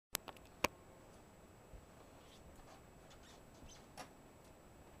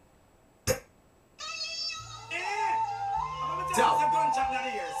That's a gunshot in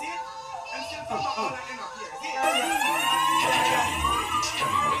the ear, see? And still come up all in up here, see?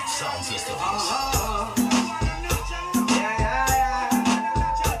 Heavyweight sound system.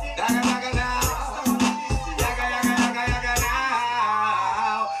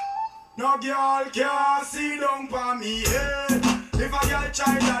 No girl can't see down for me head. If a girl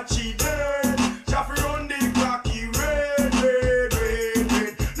try that she dead, Jaffy run the cocky red.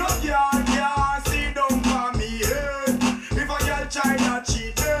 No girl can't see down for me head. If a girl try that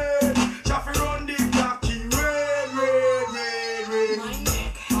she dead, Jaffy run the cocky red. My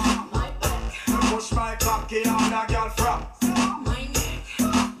neck, my back. I push my cocky on a girl from. My neck,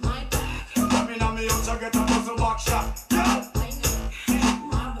 my back. Come in on me house, I get a puzzle box shot.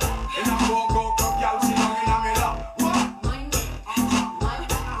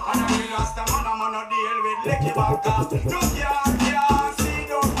 No girl can't see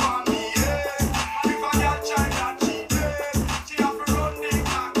no for me head. If a girl try that she dead, she have to run the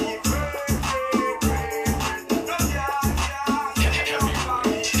cocky red. No girl can't see no for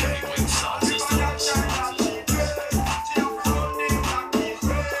me head. If a girl try that she dead, she have to run the cocky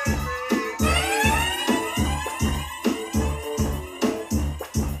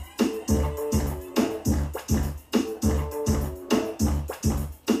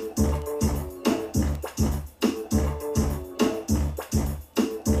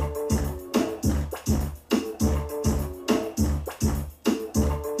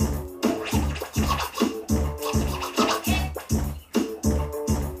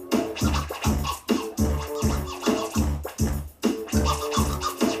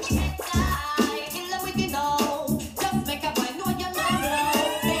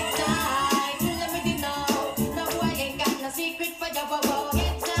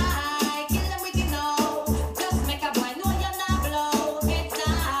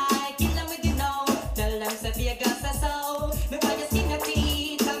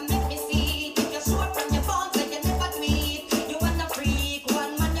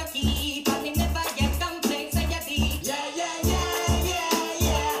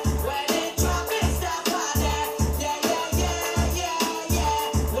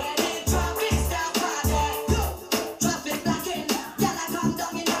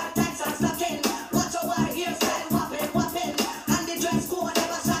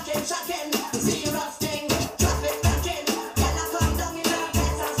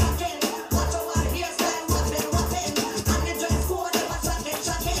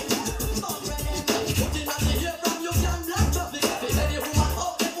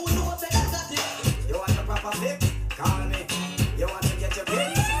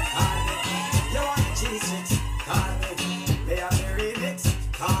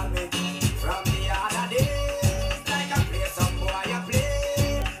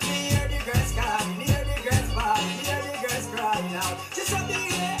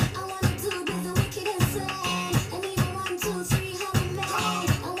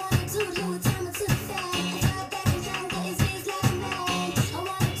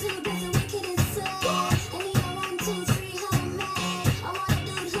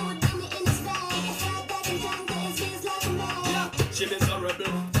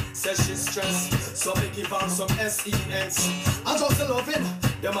So me give her some SEX. I just love it.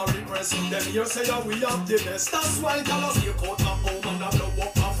 Them a request. Them here say that we have the best. That's why y'all see a coat my home and I blow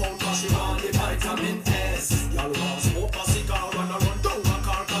up my phone. Cause she want the vitamin S. Y'all want smoke a cigar and I run down a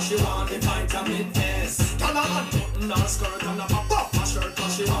car. Cause she want the vitamin S. Y'all a button her skirt and a pop up her shirt.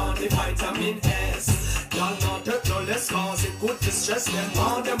 Cause she want the vitamin S. Y'all not take no less cause it good to stress them.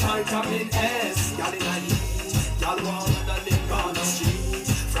 Want them vitamin S. Y'all in a heat. Y'all want to live on the street.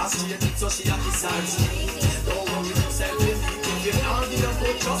 Frustrated so she have to search. Don't worry yourself with me. If you can't get a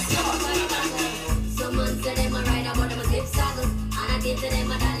foot, just start. Someone said them a rider, but them a zip saddle. And I did to them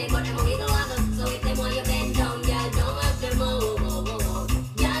a dolly, but them a wiggle waggle. So if them want you bend down, y'all don't have to move.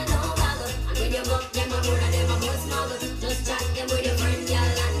 Y'all don't waggle. And when you buck them a road and them a bust muggle. Just chat them with your friend, y'all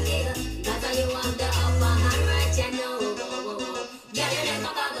and giggle. That's how you have the upper hand right, you know. Y'all you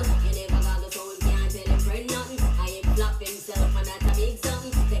never goggle. You never goggle, so you can't tell your friend nothing. I ain't flop himself and that's a big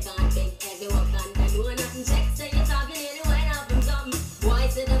something. Take on big heavy work and can do nothing. Check, say you're talking nearly went up from something. Boy,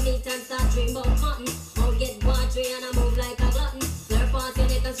 to the meat and start dream about mutton. I'll get watery and I move like a glutton. Slurp past your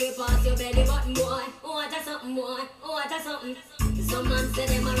neck and straight past your belly button, boy. Oh, what a something, boy. Oh, what a something. Some man say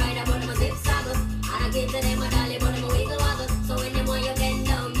them a rider, but them a zip saddle. And I give to them a dolly, but them a wiggle waggle. So when them want you bend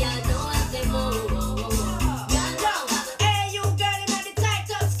down, y'all don't have to move.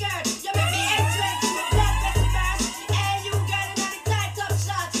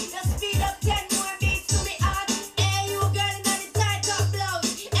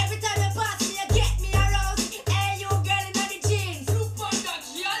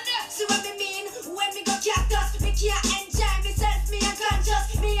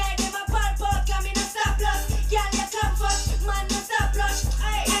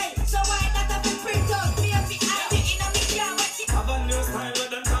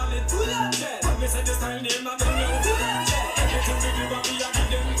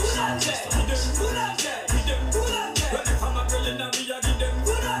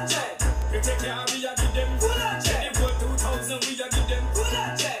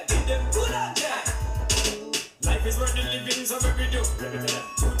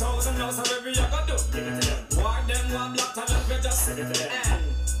 it to them.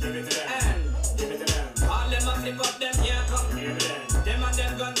 Give it to them. Give it to them. All them a flip up, them can't come. Give it to them. Them and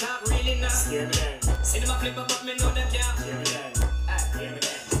them gun talk really nice. Give it to them. See them a flip up, but me know them can't. Give it to them. Give it to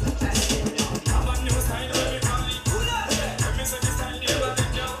them. Have a new style where we call it. Let me say this style never let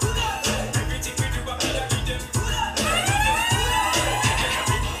down. Everything we do, but we a give them.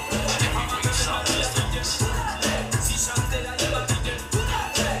 See Sham say that you a give them.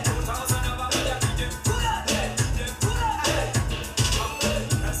 2000 of a we a give them.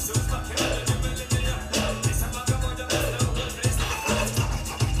 That's so fucking hard to do. This a bag of mud, that's no good place.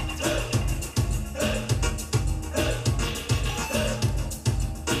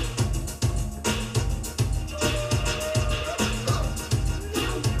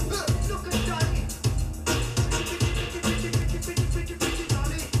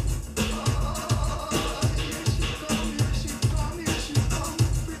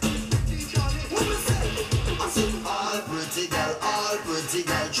 All pretty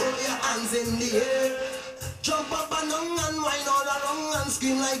girl, throw your hands in the air. Jump up and down and whine all around and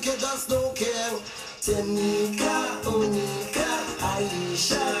scream like you just don't care. Tanika, Onika,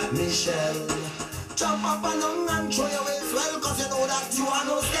 Aisha, Michelle. Jump up and down and throw your waist well, cause you know that you are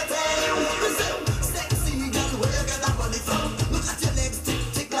no stepping. Sexy girl, where you get that body from? Look at your legs, tick,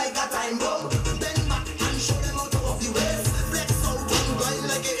 tick like a time bomb. Bend back and show them out of the waist. Flex out and grind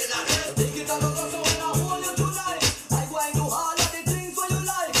like it in a head. Take it all over so when I hold you tonight, I go and do all of the things for you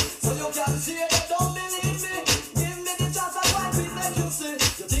like. So you can see it, don't believe me. Give me the chance, I want to make you see.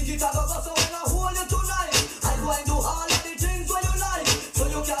 You think it all over so when I hold you tonight, I go and do all of the things for you like. So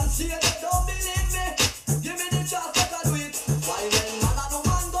you can see it, don't believe me. Give me the chance, I can do it. Why when man and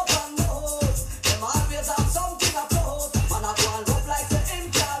woman go from the house, them always have something to close. Man a go and rub like the him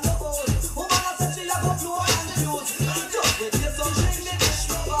can't lose. Woman a say she a go flow and fuse. Just with you some shake me dish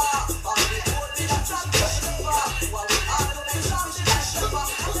rubber. And we hold me a chat dish rubber. While we all do make sure she dish rubber.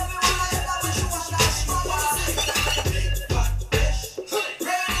 And everyone I hear that we show a dash rubber. Big fat fish,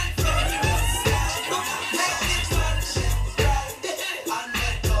 ready for the massage. Make it fun, shake right, and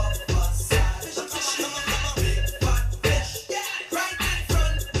let love massage. Big fat fish, right in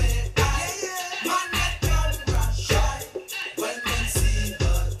front of me. Man let down rush right when men see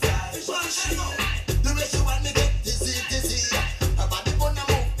her die. The way she want me get dizzy, dizzy. Her body wanna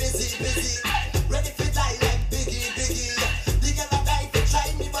move busy, busy. Ready for die like Biggie, Biggie. The girl a die to try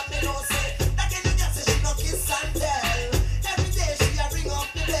me, but me no say. That girl you just say she no kiss and tell. Every day she a ring up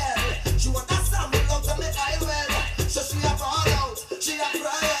the bell. She want a sample out of me eye well. So she a fall out, she a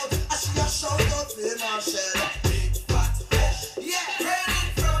cry out, and she a shout out Fish-Machel. Big fat fish, yeah,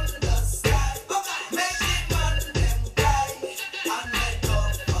 raining from the sky. Make the man them cry and let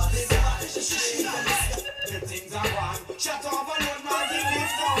up for the The things are wrong. Shut up and load my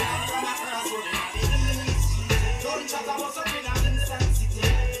lift down and come across with the east. Don't chat about something of intensity.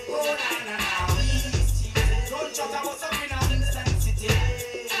 Oh, na. Don't chat about something of intensity.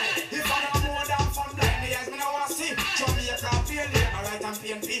 If I know more than fun blind, the eyes me no want to see. Jamaica, PLA, alright, and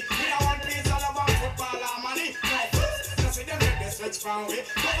PNP. Me no want peace all about football and money. No, just with them make the switch from way.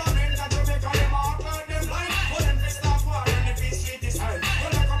 Government of Jamaica, them all cloud them blind. But them fist off war and the peace treaty sign.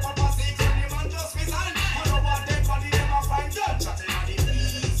 Well, like a papa six and the man just resign. I know what dead body them a find. Don't chat in the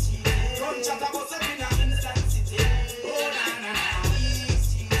east. Don't chat about something of intensity. Oh, na.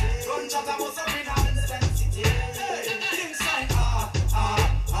 Don't chat about something of intensity. Hey, things like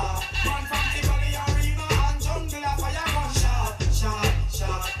man from the valley arena and jungle a fire gun shot.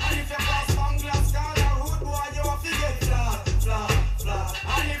 And if you pass Bangladesh, call a hood boy, you have to get flat.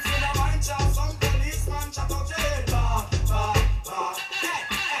 And if you don't mind chat, some policeman chat out your head, Hey.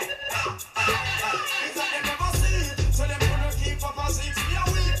 Is that them never see? So them gonna keep up a 6 feet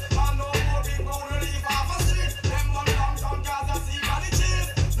away. And no more big bound to leave off a street. Them run downtown Gaza, see for the chief.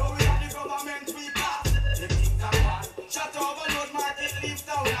 Now we have the government we pass. The things are bad. Shut overload market, leave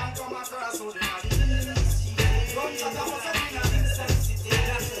town and come across so they are the east. Don't chat about something of intensity.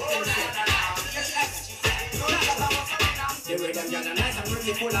 Oh, na. Don't chat about something of the way them young and nice and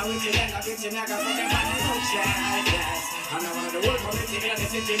pretty full of witty and a bitchy nigga for them on the hook, yes. And I want the whole community in the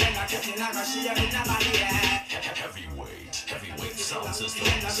city and I kept in like a she in the body, yeah. Heavyweight sound system.